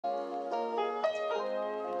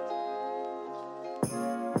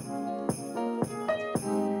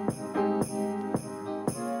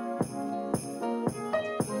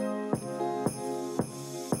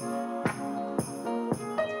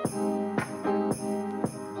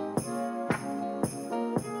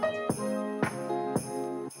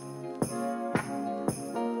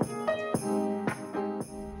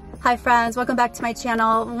Hi friends, welcome back to my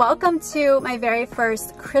channel. Welcome to my very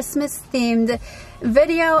first Christmas themed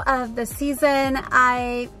video of the season.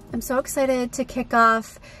 I am so excited to kick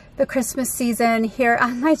off the Christmas season here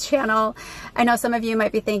on my channel. I know some of you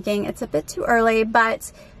might be thinking it's a bit too early,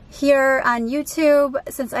 but here on YouTube,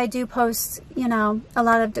 since I do post, a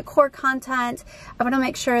lot of decor content, I want to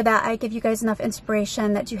make sure that I give you guys enough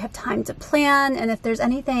inspiration that you have time to plan. And if there's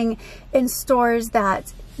anything in stores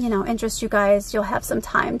that interest you guys, you'll have some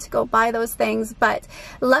time to go buy those things. But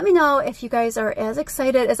let me know if you guys are as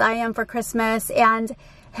excited as I am for Christmas, and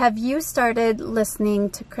have you started listening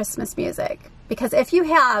to Christmas music? Because if you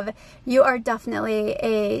have, you are definitely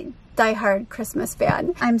a diehard Christmas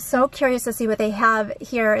fan. I'm so curious to see what they have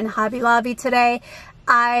here in Hobby Lobby today.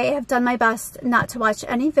 I have done my best not to watch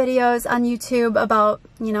any videos on YouTube about,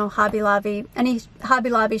 Hobby Lobby, any Hobby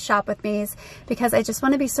Lobby shop with me's, because I just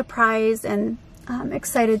want to be surprised and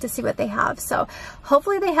excited to see what they have. So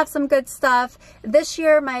hopefully they have some good stuff. This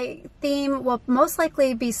year my theme will most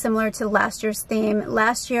likely be similar to last year's theme.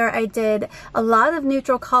 Last year I did a lot of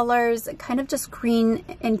neutral colors, kind of just green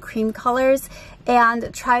and cream colors,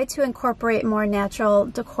 and tried to incorporate more natural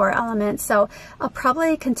decor elements. So I'll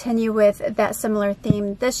probably continue with that similar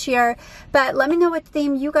theme this year, but let me know what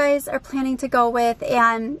theme you guys are planning to go with,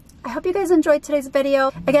 and I hope you guys enjoyed today's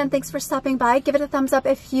video. Again, thanks for stopping by. Give it a thumbs up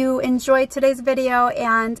if you enjoyed today's video,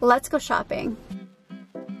 and let's go shopping.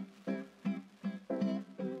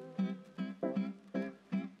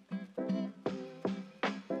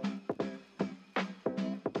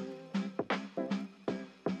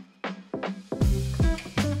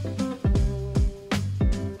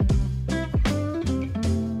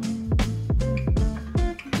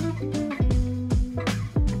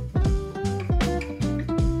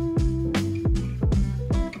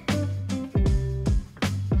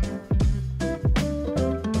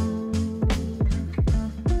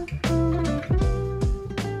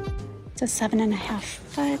 It's a 7.5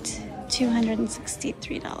 foot,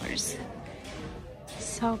 $263.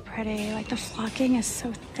 So pretty. Like, the flocking is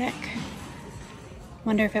so thick.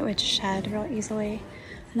 Wonder if it would shed real easily.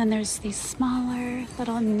 And then there's these smaller,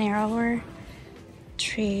 little narrower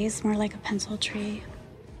trees, more like a pencil tree.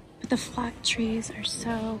 But the flock trees are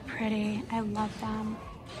so pretty. I love them.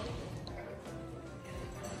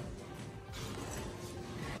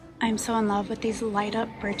 I'm so in love with these light up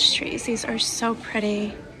birch trees. These are so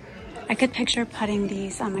pretty. I could picture putting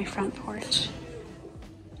these on my front porch.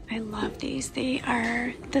 I love these.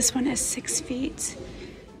 This one is 6 feet,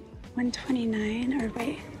 $129, or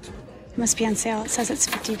wait, it must be on sale. It says it's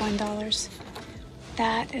 $51.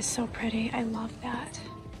 That is so pretty. I love that.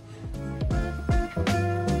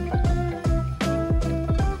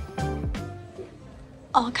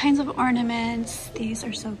 All kinds of ornaments. These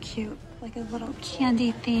are so cute, like a little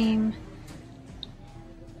candy theme.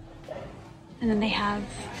 And then they have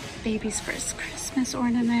baby's first Christmas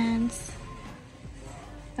ornaments,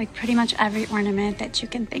 like pretty much every ornament that you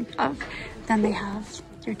can think of. Then they have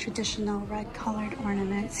your traditional red colored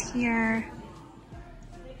ornaments here.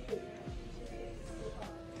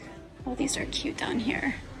 Oh, these are cute down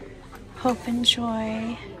here. Hope and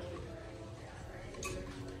joy.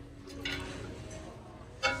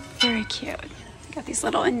 Very cute. Got these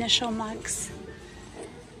little initial mugs.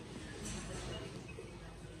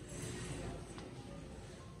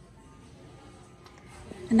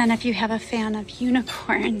 And then if you have a fan of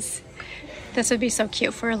unicorns, this would be so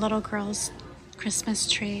cute for a little girl's Christmas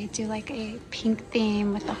tree. Do like a pink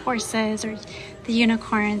theme with the horses or the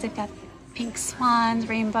unicorns. They've got pink swans,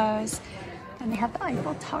 rainbows, and they have the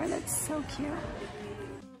Eiffel Tower. That's so cute.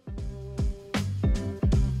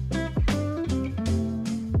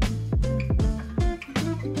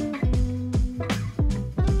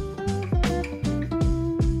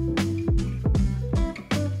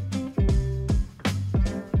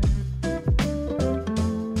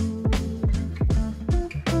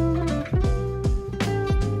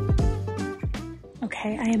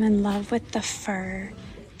 Okay, I am in love with the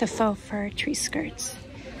faux fur tree skirts.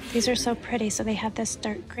 These are so pretty. So they have this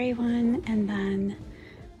dark gray one and then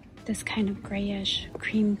this kind of grayish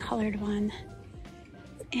cream colored one.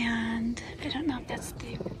 And I don't know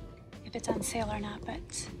if it's on sale or not,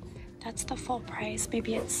 but that's the full price.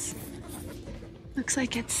 Maybe looks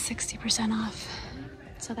like it's 60% off.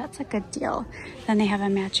 So that's a good deal. Then they have a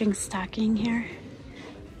matching stocking here.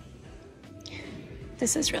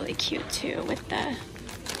 This is really cute too, with the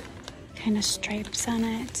kind of stripes on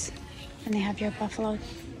it. And they have your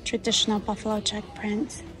traditional buffalo check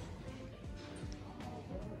print.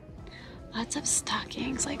 Lots of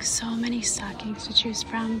stockings, like so many stockings to choose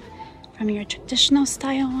from your traditional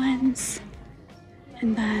style ones.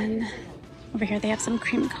 And then Over here they have some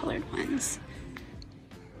cream colored ones.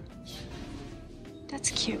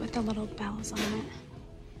 That's cute with the little bells on it.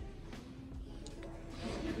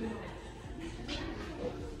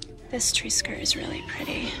 This tree skirt is really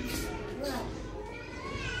pretty.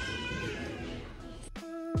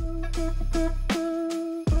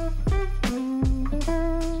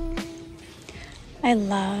 I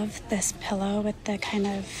love this pillow with the kind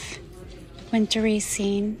of wintry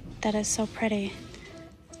scene. That is so pretty.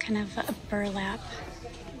 Kind of a burlap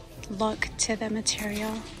look to the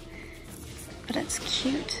material, but it's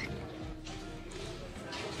cute.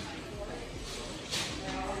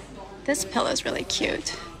 This pillow is really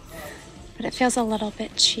cute, but it feels a little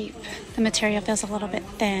bit cheap. The material feels a little bit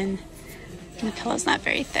thin, and the pillow's not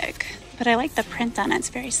very thick, but I like the print on it. It's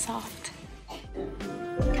very soft.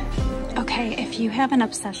 Okay, if you have an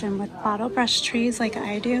obsession with bottle brush trees like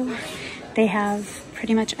I do, they have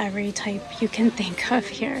pretty much every type you can think of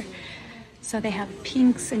here. So they have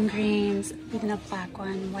pinks and greens, even a black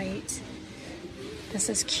one, white. This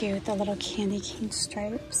is cute, the little candy cane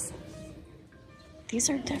stripes. These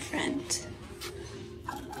are different,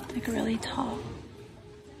 like really tall.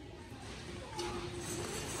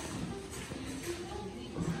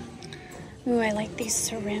 Ooh, I like these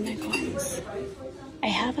ceramic ones. I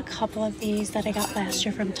have a couple of these that I got last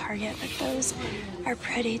year from Target, but those are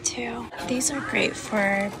pretty too. These are great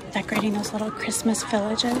for decorating those little Christmas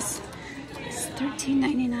villages. It's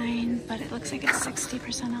 $13.99, but it looks like it's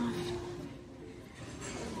 60% off.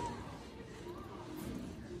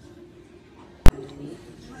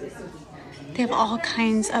 They have all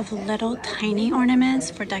kinds of little tiny ornaments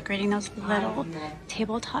for decorating those little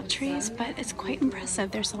tabletop trees, but it's quite impressive,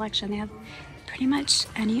 their selection. They have pretty much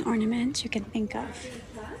any ornament you can think of.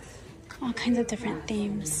 All kinds of different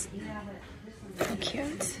themes. So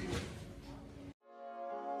cute.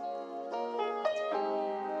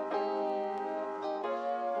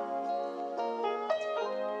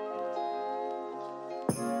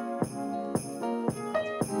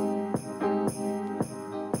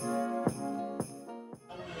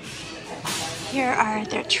 Here are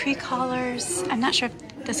their tree collars. I'm not sure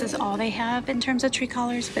if this is all they have in terms of tree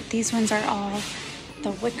collars, but these ones are all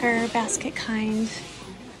the wicker basket kind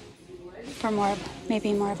for more,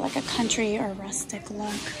 maybe more of like a country or rustic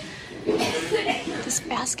look. This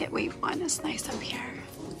basket weave one is nice up here.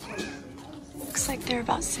 Looks like they're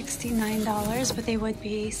about $69, but they would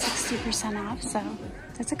be 60% off, so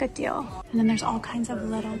that's a good deal. And then there's all kinds of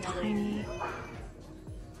little tiny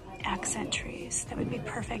accent trees that would be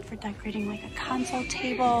perfect for decorating like a console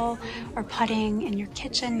table or putting in your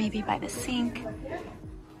kitchen, maybe by the sink.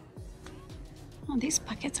 Oh, these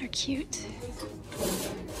buckets are cute.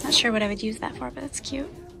 Not sure what I would use that for, but it's cute.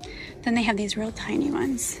 Then they have these real tiny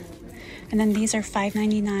ones. And then these are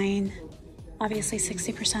 $5.99, obviously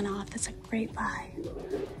 60% off. That's a great buy.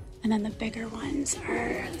 And then the bigger ones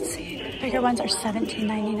are, let's see, the bigger ones are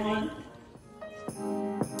 $17.99.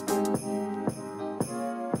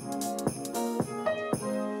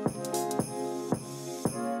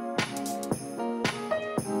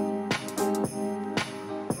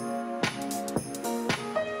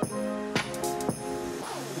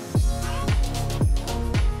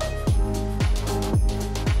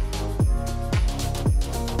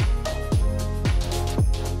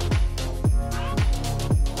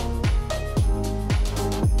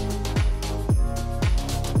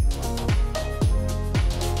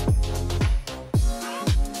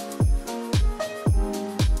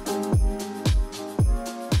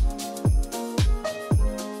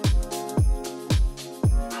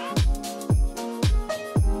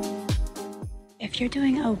 If you're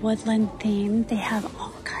doing a woodland theme, they have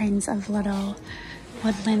all kinds of little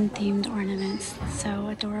woodland themed ornaments. So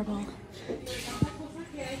adorable.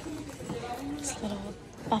 This little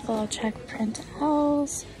buffalo check print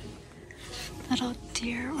owls, little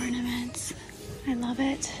deer ornaments. I love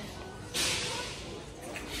it.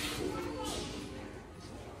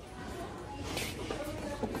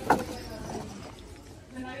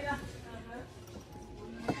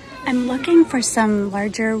 I'm looking for some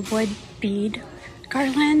larger wood bead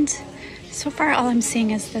garland. So far all I'm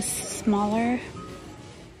seeing is this smaller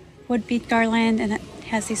wood bead garland, and it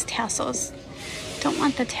has these tassels. Don't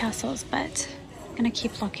want the tassels, but I'm gonna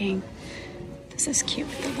keep looking. This is cute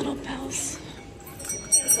with the little bells.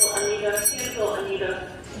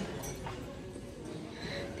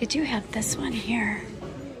 They do have this one here.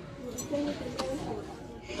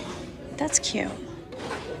 That's cute.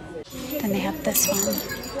 Then they have this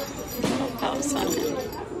one. Little bells on it.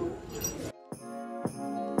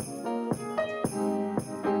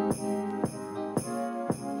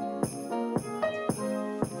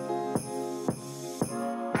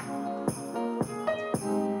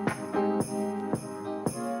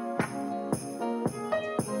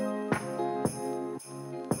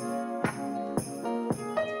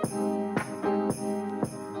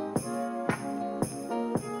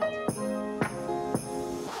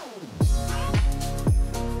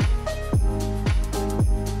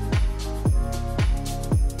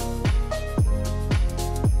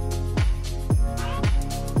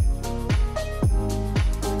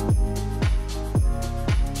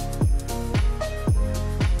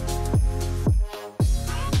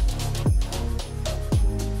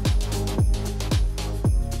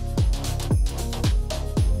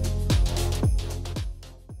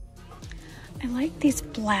 these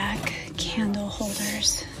black candle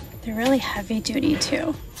holders. They're really heavy duty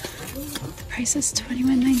too. The price is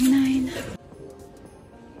 $21.99.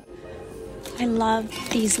 I love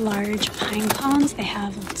these large pine cones. They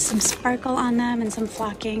have some sparkle on them and some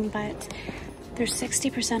flocking, but they're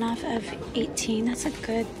 60% off of $18. That's a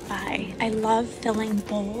good buy. I love filling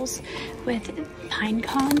bowls with pine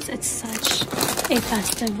cones. It's such a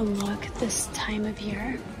festive look this time of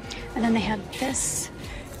year. And then they have this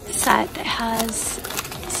set that has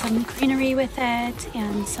some greenery with it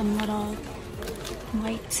and some little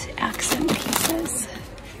white accent pieces.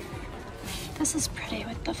 This is pretty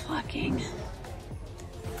with the flocking.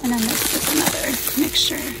 And then this is another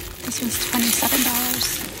mixture. This one's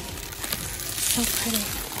 $27. So pretty.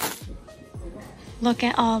 Look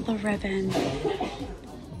at all the ribbon.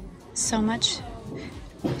 Such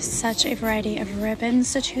a variety of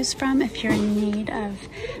ribbons to choose from if you're in need of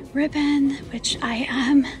ribbon, which I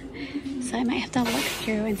am. So I might have to look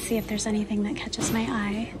through and see if there's anything that catches my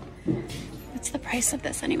eye. What's the price of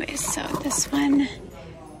this anyways? So this one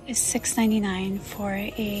is $6.99 for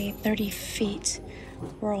a 30 feet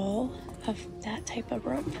roll of that type of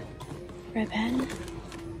rope ribbon.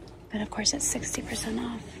 But of course it's 60%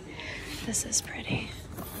 off. This is pretty.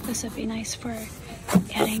 This would be nice for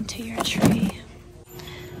adding to your tree.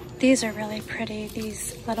 These are really pretty,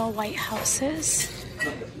 these little white houses.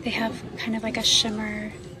 They have kind of like a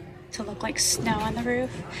shimmer to look like snow on the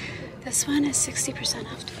roof. This one is 60%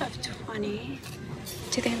 off of $20.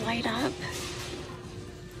 Do they light up?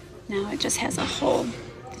 No, it just has a hole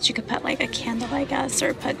that you could put like a candle, I guess,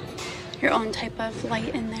 or put your own type of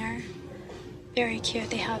light in there. Very cute.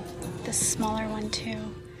 They have this smaller one too.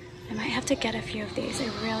 I might have to get a few of these. I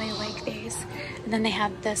really like these. And then they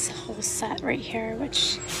have this whole set right here,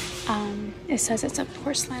 which it says it's a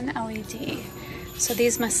porcelain LED. So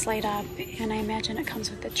these must light up, and I imagine it comes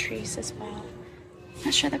with the trees as well.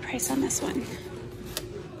 Not sure the price on this one,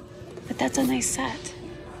 but that's a nice set.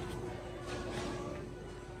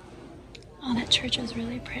 Oh, that church is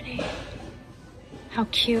really pretty. How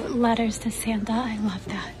cute. Letters to Santa. I love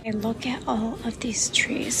that. I look at all of these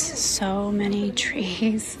trees. So many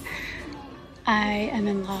trees. I am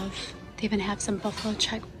in love. They even have some buffalo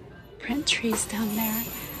check print trees down there.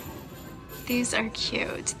 These are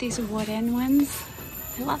cute. These wooden ones.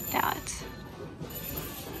 I love that.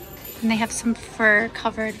 And they have some fur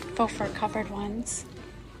covered, faux fur covered ones.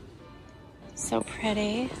 So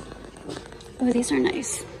pretty. Oh, these are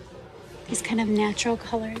nice. These kind of natural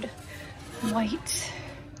colored white.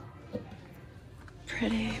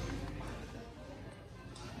 Pretty.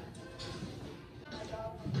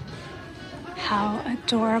 How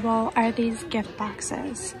adorable are these gift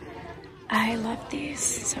boxes? I love these.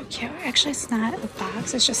 So cute. Actually, it's not a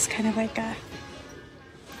box. It's just kind of like a,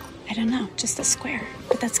 I don't know, just a square.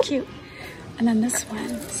 But that's cute. And then this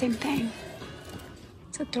one, same thing.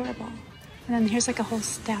 It's adorable. And then here's like a whole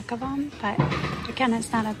stack of them. But again,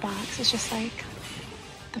 it's not a box. It's just like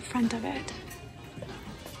the front of it.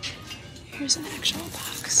 Here's an actual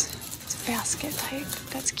box. It's a basket type.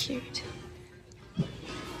 That's cute.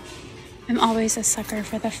 I'm always a sucker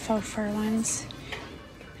for the faux fur ones.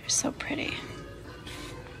 They're so pretty.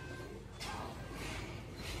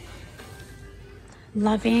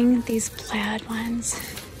 Loving these plaid ones.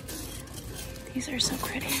 These are so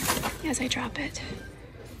pretty as I drop it.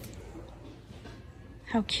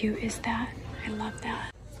 How cute is that? I love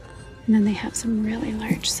that. And then they have some really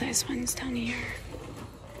large size ones down here.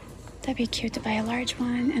 That'd be cute to buy a large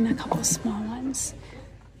one and a couple small ones.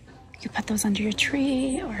 You could put those under your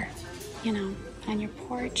tree or, you know, on your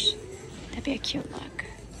porch. That'd be a cute look.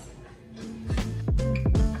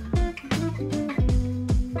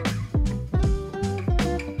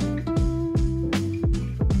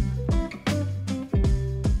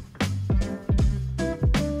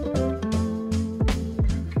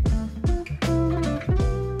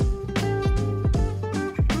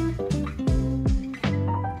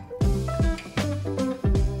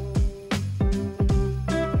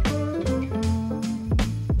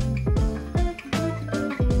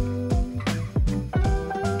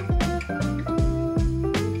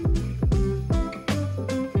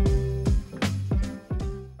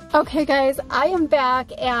 Okay guys, I am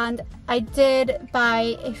back and I did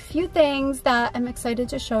buy a few things that I'm excited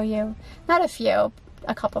to show you. Not a few,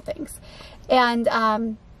 a couple things. And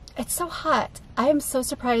it's so hot. I am so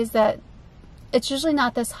surprised that it's usually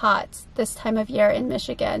not this hot this time of year in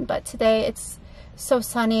Michigan, but today it's so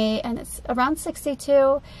sunny and it's around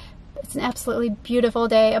 62. It's an absolutely beautiful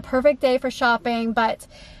day, a perfect day for shopping, but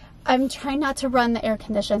I'm trying not to run the air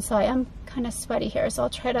conditioner, so I am kind of sweaty here, so I'll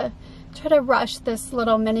try to try to rush this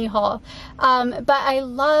little mini haul. But I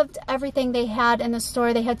loved everything they had in the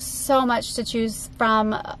store. They had so much to choose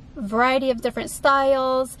from, a variety of different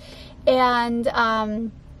styles, and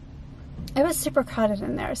it was super crowded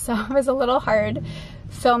in there, so it was a little hard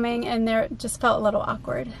filming, and there just felt a little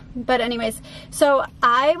awkward. But anyways, so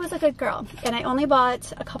I was a good girl and I only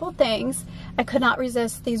bought a couple things. I could not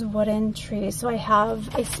resist these wooden trees, so I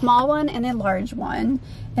have a small one and a large one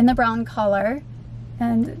in the brown color,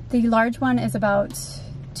 and the large one is about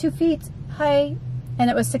 2 feet high, and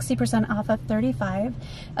it was 60% off of $35.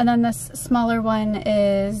 And then this smaller one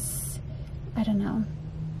is, I don't know,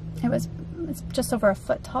 it's just over a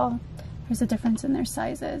foot tall. There's a difference in their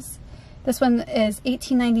sizes. This one is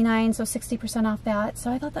 $18.99, so 60% off that.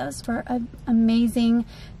 So I thought that was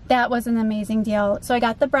that was an amazing deal. So I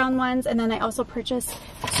got the brown ones, and then I also purchased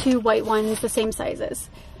 2 white ones, the same sizes.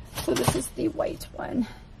 So this is the white one,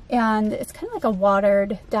 and it's kind of like a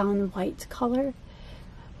watered down white color,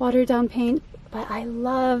 watered down paint. But I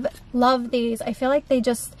love these. I feel like they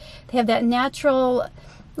have that natural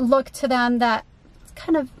look to them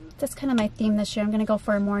that's kind of my theme this year. I'm gonna go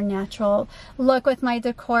for a more natural look with my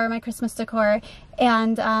decor, my Christmas decor.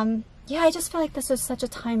 And yeah, I just feel like this is such a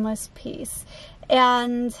timeless piece.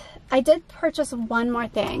 And I did purchase one more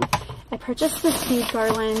thing. I purchased this bead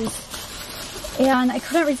garland, and I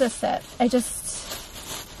couldn't resist it.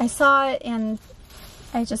 I saw it, and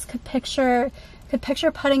I just could picture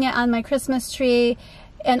putting it on my Christmas tree,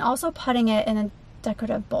 and also putting it in a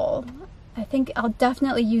decorative bowl. I think I'll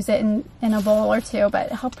definitely use it in a bowl or two,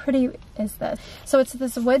 but how pretty is this? So it's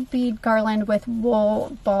this wood bead garland with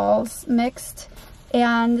wool balls mixed,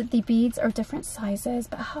 and the beads are different sizes,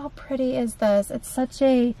 but how pretty is this? It's such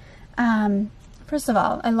a, first of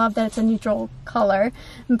all, I love that it's a neutral color,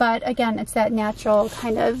 but again, it's that natural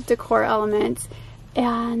kind of decor element,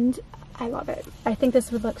 and I love it. I think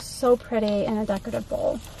this would look so pretty in a decorative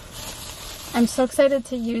bowl. I'm so excited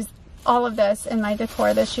to use all of this in my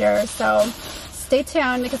decor this year, so stay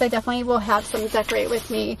tuned, because I definitely will have some decorate with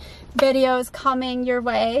me videos coming your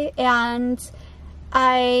way. And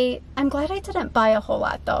I'm glad I didn't buy a whole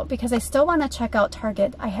lot though, because I still want to check out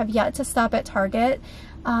Target. I have yet to stop at Target,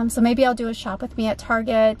 so maybe I'll do a shop with me at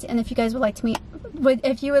Target. And if you guys would like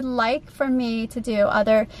if you would like for me to do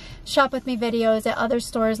other shop with me videos at other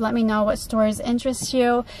stores, let me know what stores interest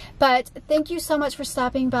you. But thank you so much for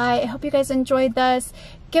stopping by. I hope you guys enjoyed this.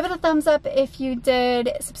 Give it a thumbs up if you did,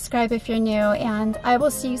 subscribe if you're new, and I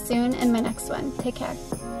will see you soon in my next one. Take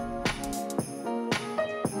care.